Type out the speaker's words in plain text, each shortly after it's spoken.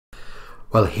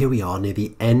Well, here we are near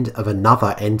the end of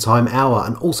another End Time Hour,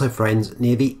 and also, friends,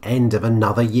 near the end of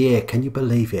another year. Can you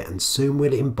believe it? And soon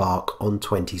we'll embark on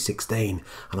 2016,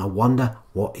 and I wonder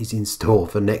what is in store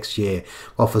for next year.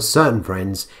 Well, for certain,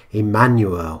 friends,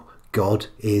 Emmanuel, God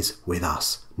is with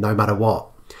us, no matter what.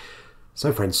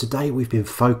 So, friends, today we've been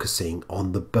focusing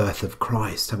on the birth of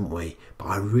Christ, haven't we? But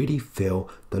I really feel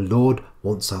the Lord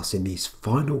wants us in these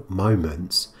final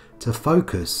moments to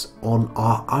focus on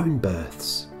our own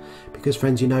births. Because,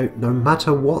 friends, you know, no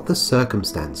matter what the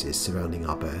circumstances surrounding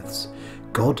our births,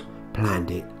 God planned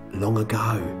it long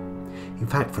ago. In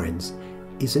fact, friends,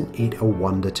 isn't it a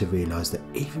wonder to realise that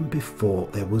even before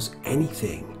there was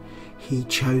anything, He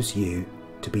chose you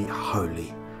to be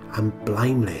holy and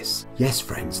blameless? Yes,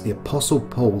 friends, the Apostle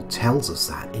Paul tells us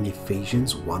that in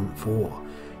Ephesians 1:4.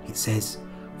 It says,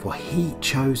 "For He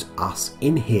chose us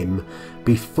in Him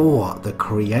before the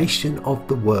creation of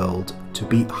the world to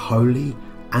be holy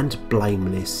and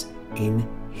blameless in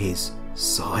His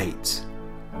sight."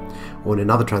 Or in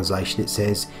another translation it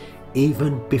says,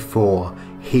 "Even before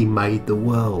He made the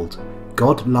world,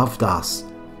 God loved us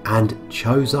and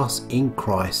chose us in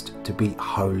Christ to be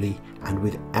holy and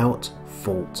without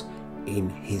fault in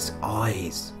His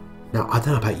eyes." Now, I don't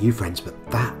know about you, friends, but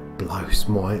that blows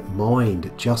my mind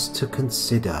just to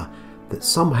consider that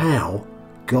somehow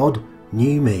God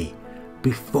knew me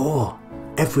before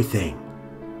everything.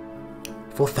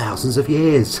 For thousands of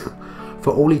years,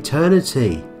 for all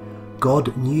eternity,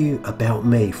 God knew about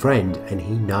me, friend, and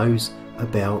He knows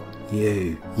about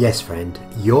you. Yes, friend,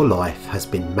 your life has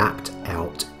been mapped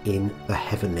out in the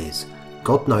heavenlies.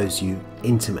 God knows you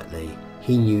intimately.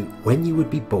 He knew when you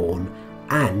would be born,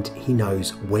 and He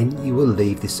knows when you will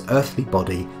leave this earthly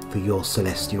body for your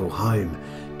celestial home.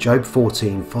 Job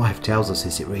 14:5 tells us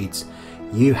this. It reads,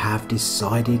 "You have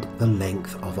decided the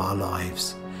length of our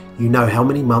lives. You know how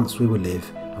many months we will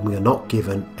live, and we are not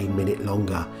given a minute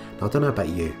longer." Now, I don't know about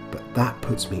you, but that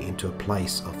puts me into a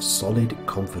place of solid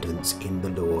confidence in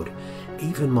the Lord.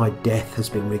 Even my death has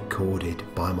been recorded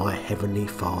by my Heavenly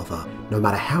Father. No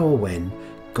matter how or when,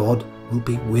 God will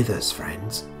be with us,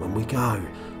 friends, when we go.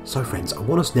 So, friends, I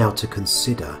want us now to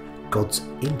consider God's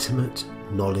intimate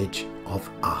knowledge of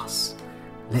us.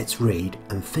 Let's read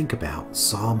and think about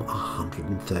Psalm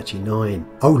 139.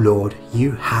 "O Lord,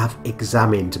 you have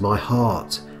examined my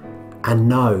heart and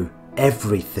know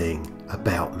everything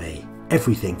about me."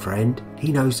 Everything, friend.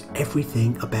 He knows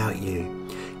everything about you.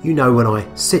 You know when I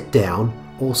sit down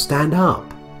or stand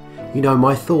up. You know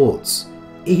my thoughts,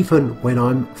 even when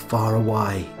I'm far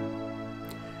away.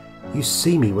 You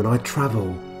see me when I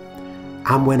travel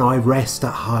and when I rest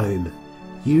at home.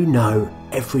 You know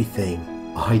everything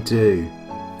I do.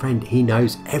 Friend, He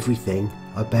knows everything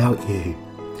about you.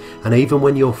 And even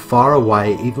when you're far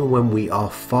away, even when we are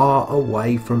far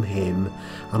away from Him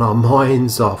and our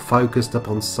minds are focused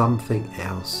upon something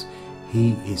else,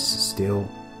 He is still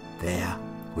there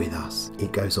with us.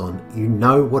 It goes on, "You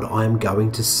know what I am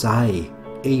going to say,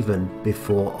 even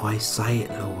before I say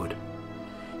it, Lord.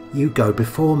 You go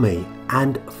before me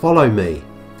and follow me.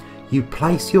 You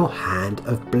place your hand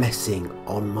of blessing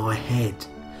on my head."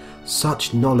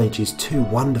 Such knowledge is too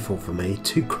wonderful for me,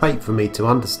 too great for me to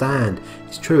understand.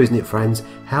 It's true, isn't it, friends?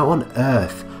 How on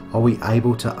earth are we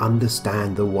able to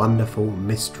understand the wonderful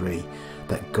mystery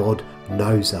that God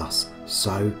knows us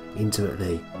so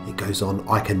intimately? It goes on,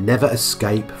 "I can never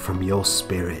escape from your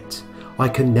spirit. I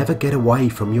can never get away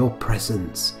from your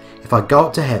presence. If I go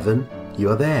up to heaven, you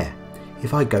are there.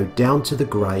 If I go down to the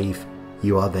grave,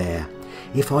 you are there.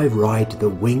 If I ride the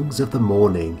wings of the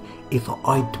morning, if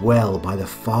I dwell by the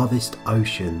farthest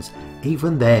oceans,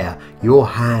 even there your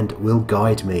hand will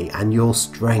guide me and your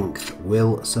strength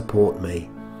will support me.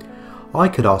 I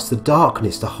could ask the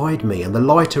darkness to hide me and the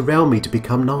light around me to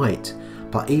become night,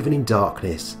 but even in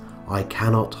darkness I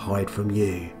cannot hide from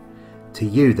you. To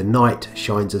you the night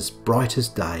shines as bright as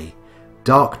day.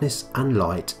 Darkness and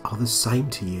light are the same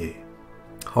to you."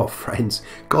 Oh, friends,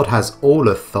 God has all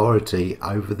authority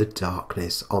over the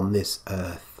darkness on this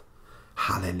earth.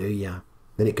 Hallelujah.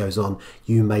 Then it goes on,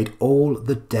 "You made all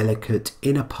the delicate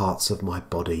inner parts of my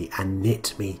body and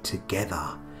knit me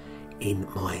together in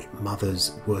my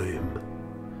mother's womb."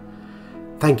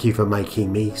 Thank you for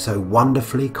making me so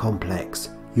wonderfully complex.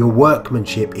 Your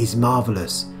workmanship is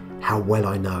marvellous. How well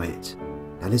I know it.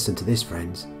 Now listen to this,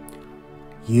 friends.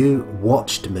 "You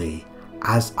watched me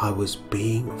as I was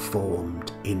being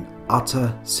formed in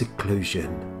utter seclusion,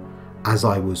 as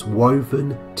I was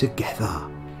woven together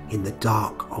in the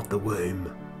dark of the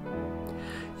womb.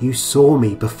 You saw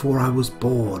me before I was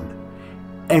born.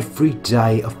 Every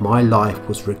day of my life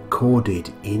was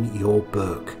recorded in your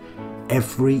book.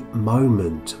 Every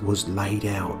moment was laid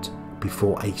out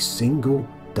before a single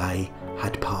day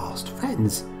had passed.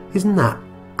 Friends, isn't that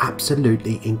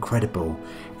absolutely incredible?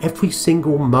 Every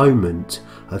single moment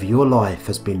of your life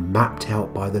has been mapped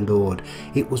out by the Lord.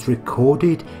 It was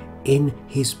recorded in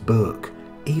his book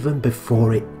even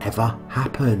before it ever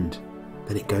happened.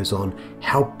 Then it goes on,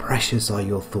 how precious are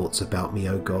your thoughts about me,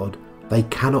 O God. They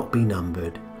cannot be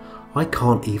numbered. I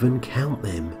can't even count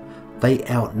them. They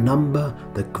outnumber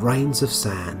the grains of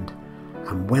sand.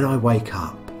 And when I wake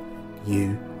up,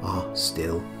 you are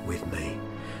still with me.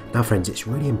 Now friends, it's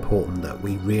really important that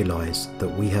we realise that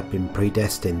we have been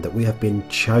predestined, that we have been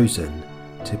chosen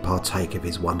to partake of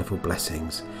his wonderful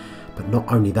blessings. But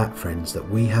not only that, friends, that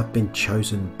we have been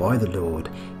chosen by the Lord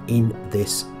in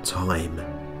this time.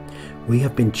 We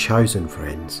have been chosen,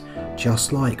 friends,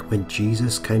 just like when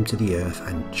Jesus came to the earth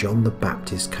and John the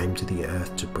Baptist came to the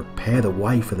earth to prepare the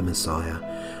way for the Messiah.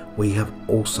 We have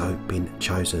also been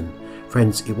chosen.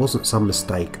 Friends, it wasn't some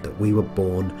mistake that we were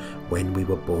born when we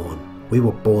were born. We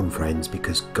were born, friends,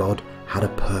 because God had a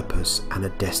purpose and a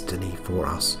destiny for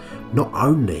us, not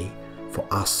only for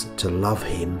us to love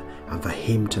him and for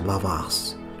him to love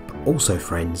us, but also,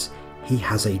 friends, he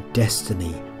has a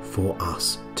destiny for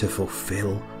us to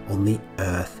fulfill on the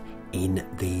earth in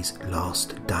these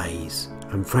last days.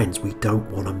 And friends, we don't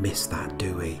want to miss that,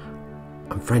 do we?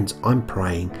 And friends, I'm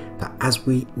praying that as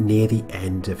we near the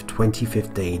end of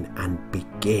 2015 and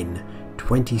begin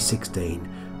 2016,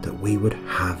 that we would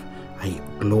have a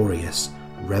glorious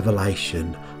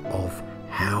revelation of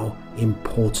how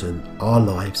important our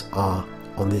lives are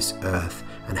on this earth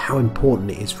and how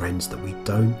important it is, friends, that we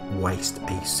don't waste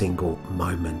a single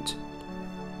moment.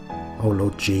 Oh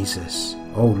Lord Jesus,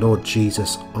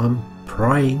 I'm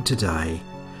praying today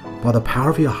by the power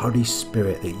of your Holy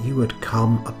Spirit that you would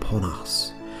come upon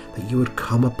us,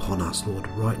 Lord,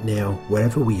 right now,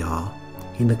 wherever we are,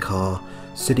 in the car,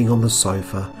 sitting on the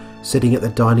sofa, sitting at the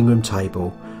dining room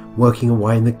table, working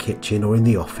away in the kitchen or in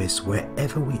the office,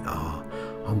 wherever we are.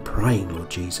 I'm praying, Lord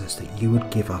Jesus, that you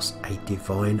would give us a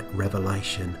divine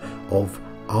revelation of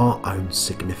our own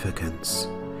significance.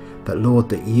 That, Lord,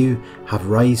 that you have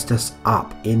raised us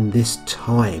up in this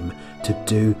time to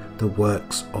do the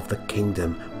works of the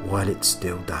kingdom while it's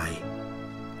still day.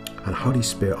 And Holy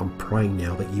Spirit, I'm praying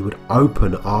now that you would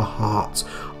open our hearts,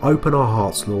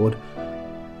 Lord.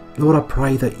 Lord, I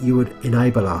pray that you would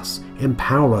enable us,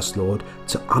 empower us, Lord,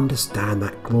 to understand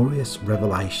that glorious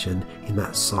revelation in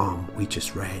that psalm we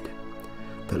just read.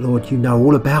 That, Lord, you know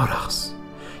all about us.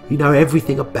 You know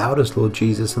everything about us, Lord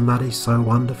Jesus, and that is so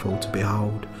wonderful to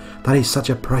behold. That is such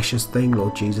a precious thing,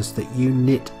 Lord Jesus, that you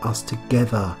knit us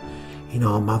together in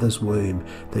our mother's womb,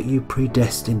 that you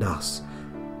predestined us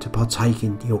to partake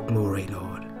in your glory,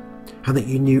 Lord, and that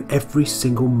you knew every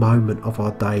single moment of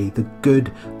our day, the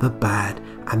good, the bad,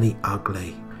 and the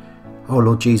ugly. Oh,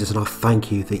 Lord Jesus, and I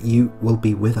thank you that you will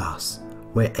be with us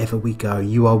wherever we go.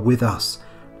 You are with us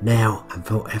now and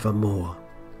forevermore.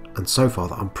 And so,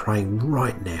 Father, I'm praying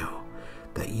right now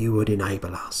that you would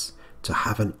enable us to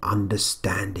have an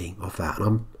understanding of that.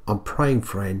 And I'm praying,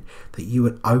 friend, that you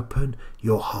would open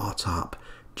your heart up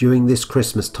during this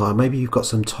Christmas time. Maybe you've got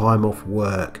some time off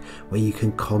work where you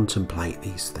can contemplate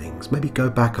these things. Maybe go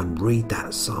back and read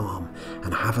that psalm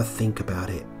and have a think about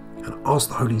it and ask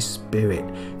the Holy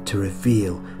Spirit to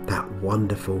reveal that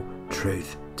wonderful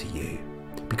truth to you.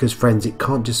 Because, friends, it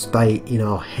can't just stay in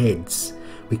our heads.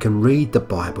 We can read the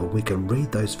Bible, we can read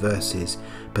those verses,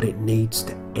 but it needs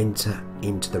to enter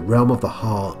into the realm of the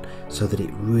heart so that it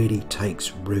really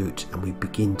takes root and we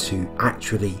begin to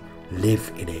actually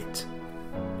live in it.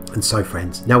 And so,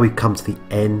 friends, now we've come to the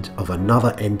end of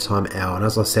another end time hour, and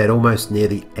as I said, almost near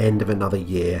the end of another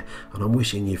year, and I'm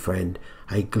wishing you, friend,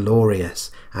 a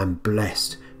glorious and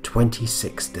blessed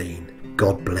 2016.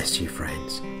 God bless you,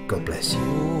 friends. God bless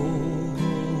you.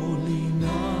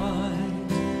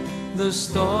 The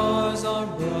stars are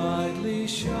brightly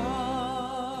shining.